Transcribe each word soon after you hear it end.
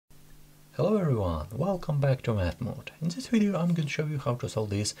Hello everyone, welcome back to Math Mode. In this video I'm going to show you how to solve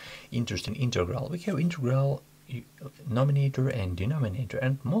this interesting integral. We have integral numerator and denominator,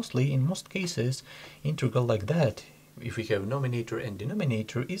 and mostly in most cases integral like that, if we have numerator and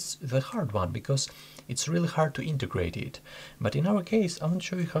denominator, is the hard one because it's really hard to integrate it. But in our case I'm going to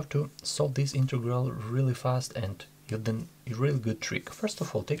show you how to solve this integral really fast and then a really good trick. First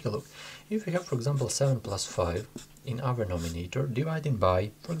of all, take a look. If we have, for example, 7 plus 5 in our numerator divided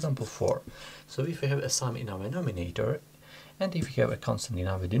by, for example, 4. So if we have a sum in our numerator and if we have a constant in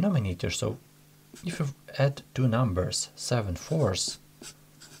our denominator, so if we add two numbers, 7 fourths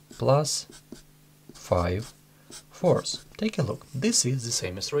plus 5 fourths, take a look. This is the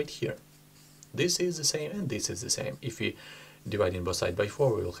same as right here. This is the same and this is the same. If we divide in both sides by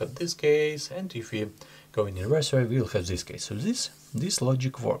 4, we will have this case, and if we go in reverse way, we will have this case. So this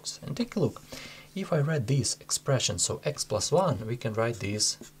logic works. And take a look. If I write this expression, so x plus 1, we can write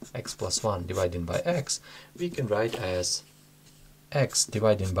this x plus 1 divided by x, we can write as x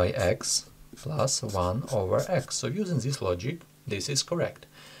divided by x plus 1 over x. So using this logic, this is correct.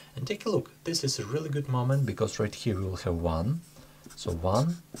 And take a look. This is a really good moment because right here we will have 1. So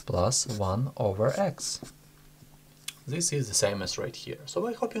 1 plus 1 over x. This is the same as right here. So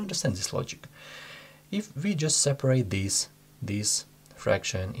I hope you understand this logic. If we just separate this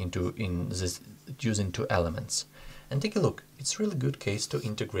fraction using two elements, and take a look, it's really good case to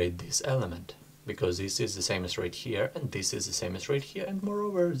integrate this element because this is the same as right here and this is the same as right here, and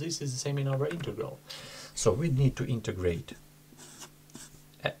moreover this is the same in our integral. So we need to integrate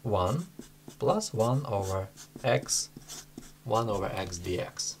 1 plus 1 over x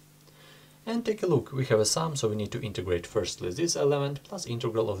dx. And take a look, we have a sum, so we need to integrate firstly this element plus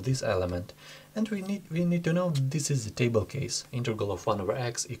integral of this element. And we need to know this is the table case. Integral of 1 over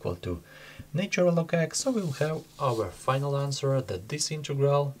x equal to natural log x. So we'll have our final answer that this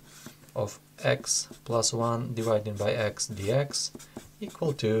integral of x plus 1 divided by x dx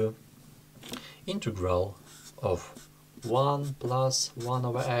equal to integral of 1 plus 1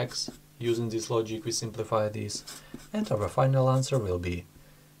 over x. Using this logic we simplify this, and our final answer will be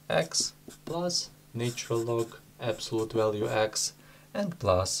x plus natural log absolute value x and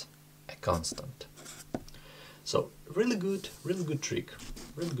plus a constant. So really good trick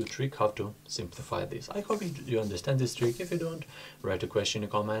how to simplify this. I hope you understand this trick. If you don't, write a question in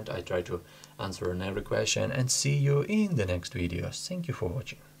a comment. I try to answer on every question, and see you in the next videos. Thank you for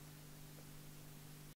watching.